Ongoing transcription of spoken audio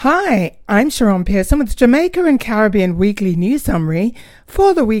Hi, I'm Sharon Pearson with Jamaica and Caribbean Weekly News Summary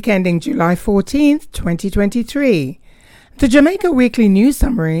for the week ending July 14th, 2023. The Jamaica Weekly News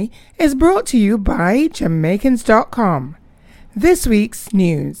Summary is brought to you by Jamaicans.com. This week's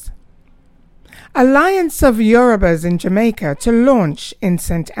news. Alliance of Yorubas in Jamaica to launch in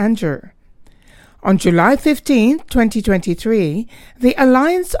St. Andrew. On July 15, 2023, the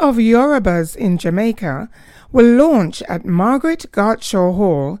Alliance of Yorubas in Jamaica will launch at Margaret Gartshaw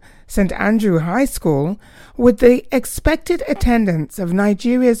Hall, St. Andrew High School, with the expected attendance of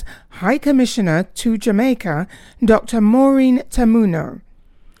Nigeria's High Commissioner to Jamaica, Dr. Maureen Tamuno.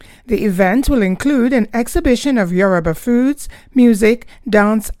 The event will include an exhibition of Yoruba foods, music,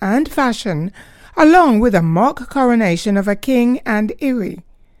 dance, and fashion, along with a mock coronation of a king and Iri,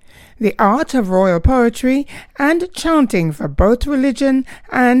 the art of royal poetry, and chanting for both religion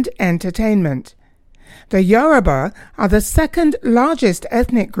and entertainment. The Yoruba are the second largest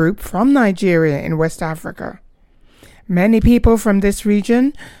ethnic group from Nigeria in West Africa. Many people from this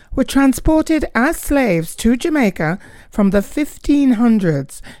region were transported as slaves to Jamaica from the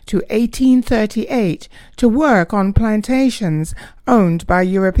 1500s to 1838 to work on plantations owned by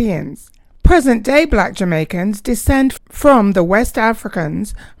Europeans. Present-day black Jamaicans descend from the West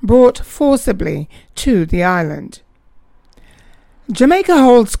Africans brought forcibly to the island. Jamaica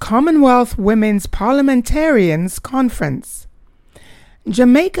holds Commonwealth Women's Parliamentarians Conference.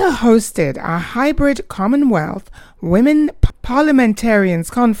 Jamaica hosted a hybrid Commonwealth Women Parliamentarians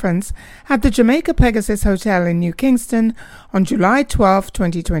Conference at the Jamaica Pegasus Hotel in New Kingston on July 12,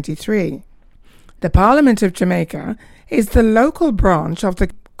 2023. The Parliament of Jamaica is the local branch of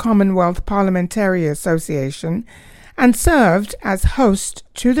the Commonwealth Parliamentary Association and served as host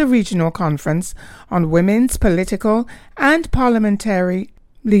to the regional conference on women's political and parliamentary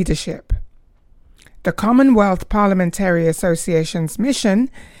leadership. The Commonwealth Parliamentary Association's mission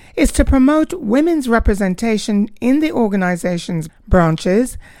is to promote women's representation in the organization's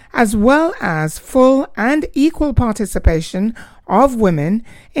branches, as well as full and equal participation of women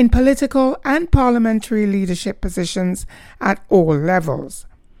in political and parliamentary leadership positions at all levels.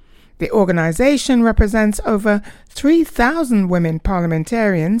 The organization represents over 3,000 women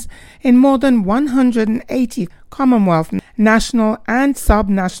parliamentarians in more than 180 Commonwealth national and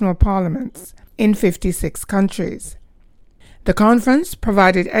sub-national parliaments in 56 countries. The conference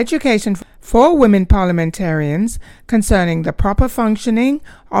provided education for women parliamentarians concerning the proper functioning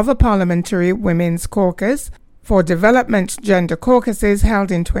of a parliamentary women's caucus for development gender caucuses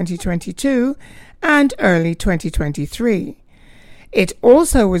held in 2022 and early 2023. It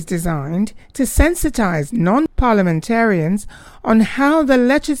also was designed to sensitize non-parliamentarians on how the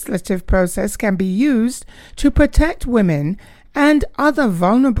legislative process can be used to protect women and other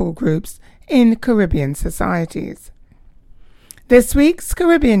vulnerable groups in Caribbean societies. This week's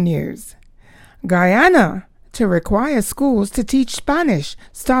Caribbean news. Guyana to require schools to teach Spanish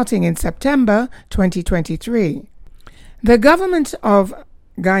starting in September 2023. The government of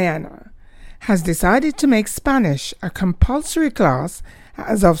Guyana has decided to make Spanish a compulsory class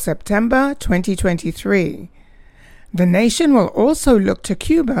as of September 2023. The nation will also look to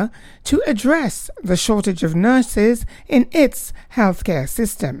Cuba to address the shortage of nurses in its healthcare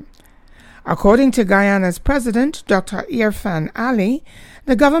system. According to Guyana's president, Dr. Irfan Ali,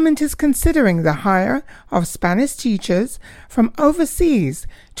 the government is considering the hire of Spanish teachers from overseas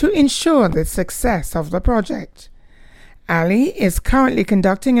to ensure the success of the project. Ali is currently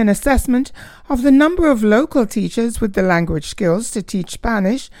conducting an assessment of the number of local teachers with the language skills to teach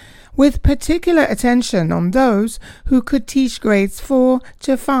Spanish, with particular attention on those who could teach grades 4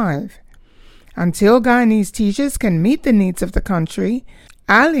 to 5. Until Guyanese teachers can meet the needs of the country,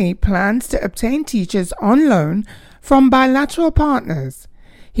 Ali plans to obtain teachers on loan from bilateral partners.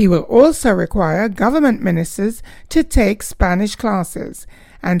 He will also require government ministers to take Spanish classes,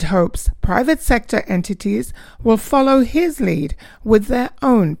 and hopes private sector entities will follow his lead with their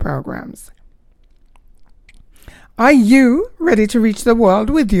own programs. Are you ready to reach the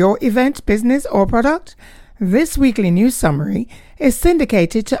world with your event, business, or product? This weekly news summary is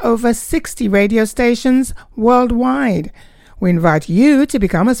syndicated to over 60 radio stations worldwide. We invite you to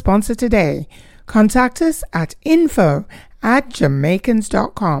become a sponsor today. Contact us at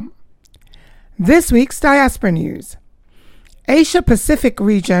info@jamaicans.com. This week's diaspora news. Asia Pacific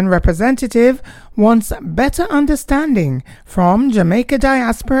region representative wants better understanding from Jamaica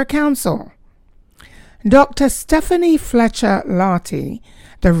Diaspora Council. Dr. Stephanie Fletcher Larty,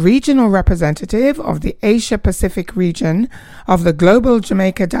 the regional representative of the Asia Pacific region of the Global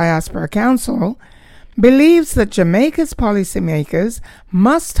Jamaica Diaspora Council, believes that Jamaica's policymakers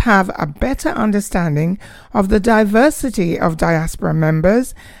must have a better understanding of the diversity of diaspora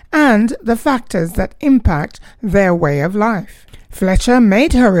members and the factors that impact their way of life. Fletcher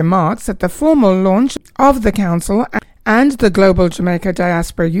made her remarks at the formal launch of the Council and the Global Jamaica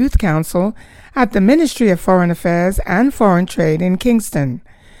Diaspora Youth Council at the Ministry of Foreign Affairs and Foreign Trade in Kingston.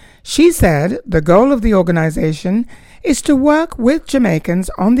 She said the goal of the organization is to work with Jamaicans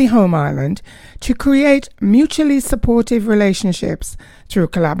on the home island to create mutually supportive relationships through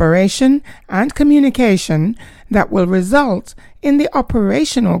collaboration and communication that will result in the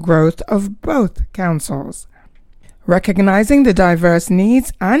operational growth of both councils. Recognizing the diverse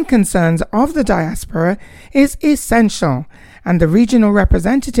needs and concerns of the diaspora is essential, and the regional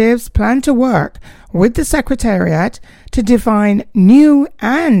representatives plan to work with the Secretariat to define new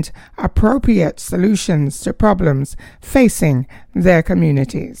and appropriate solutions to problems facing their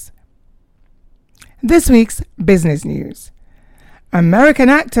communities. This week's business news. American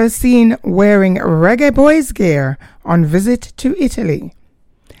actor seen wearing Reggae Boys gear on visit to Italy.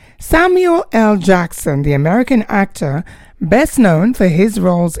 Samuel L. Jackson, the American actor, best known for his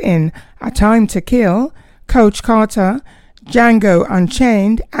roles in A Time to Kill, Coach Carter, Django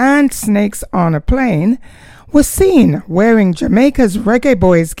Unchained, and Snakes on a Plane, was seen wearing Jamaica's Reggae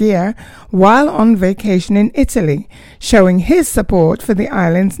Boys gear while on vacation in Italy, showing his support for the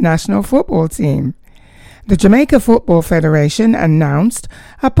island's national football team. The Jamaica Football Federation announced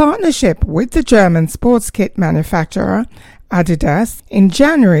a partnership with the German sports kit manufacturer Adidas in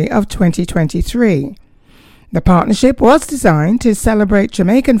January of 2023. The partnership was designed to celebrate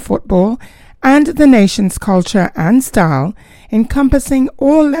Jamaican football and the nation's culture and style, encompassing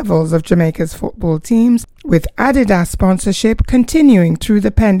all levels of Jamaica's football teams, with Adidas sponsorship continuing through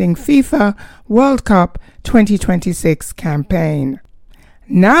the pending FIFA World Cup 2026 campaign.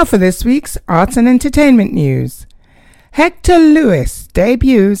 Now for this week's arts and entertainment news. Hector Lewis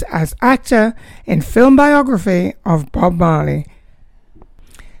debuts as actor in film biography of Bob Marley.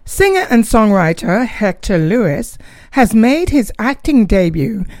 Singer and songwriter Hector Lewis has made his acting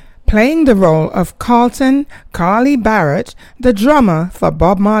debut playing the role of Carly Barrett, the drummer for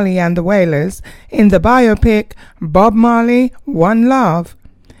Bob Marley and the Wailers, in the biopic Bob Marley, One Love,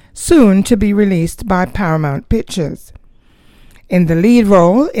 soon to be released by Paramount Pictures. In the lead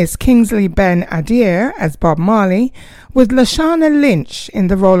role is Kingsley Ben Adir as Bob Marley, with Lashana Lynch in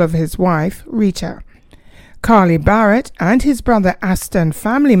the role of his wife, Rita. Carly Barrett and his brother Aston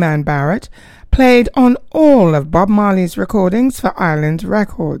Family Man Barrett played on all of Bob Marley's recordings for Island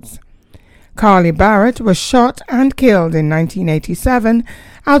Records. Carly Barrett was shot and killed in 1987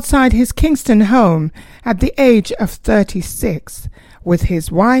 outside his Kingston home at the age of 36, with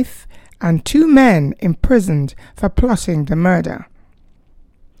his wife and 2 men imprisoned for plotting the murder.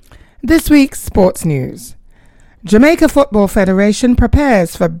 This week's sports news. Jamaica Football Federation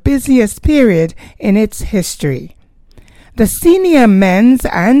prepares for busiest period in its history. The senior men's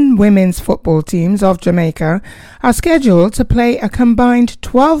and women's football teams of Jamaica are scheduled to play a combined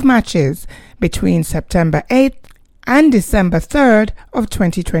 12 matches between September 8th and December 3rd of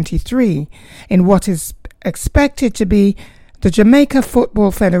 2023 in what is expected to be the Jamaica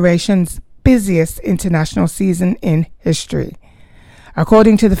Football Federation's busiest international season in history.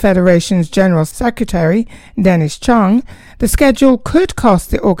 According to the Federation's General Secretary, Dennis Chung, the schedule could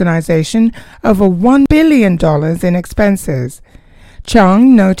cost the organization over $1 billion in expenses.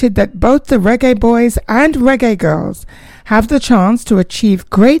 Chung noted that both the Reggae Boys and Reggae Girls have the chance to achieve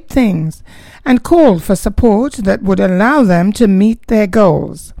great things and called for support that would allow them to meet their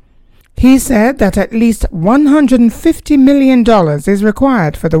goals. He said that at least $150 million is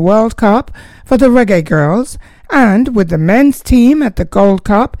required for the World Cup for the Reggae Girls, and with the men's team at the Gold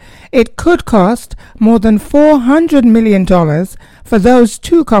Cup, it could cost more than $400 million for those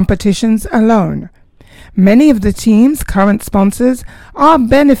 2 competitions alone. Many of the team's current sponsors are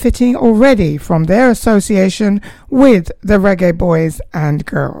benefiting already from their association with the Reggae Boys and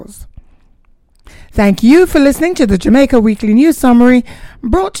Girls. Thank you for listening to the Jamaica Weekly News Summary,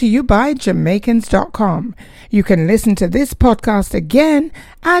 brought to you by Jamaicans.com. You can listen to this podcast again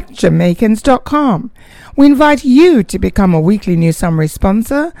at Jamaicans.com. We invite you to become a Weekly News Summary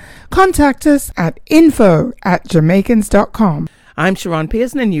sponsor. Contact us at info@Jamaicans.com. I'm Sharon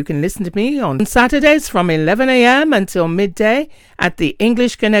Pearson, and you can listen to me on Saturdays from 11 a.m. until midday at the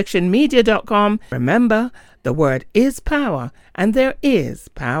EnglishConnectionMedia.com. Remember, the word is power, and there is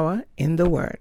power in the word.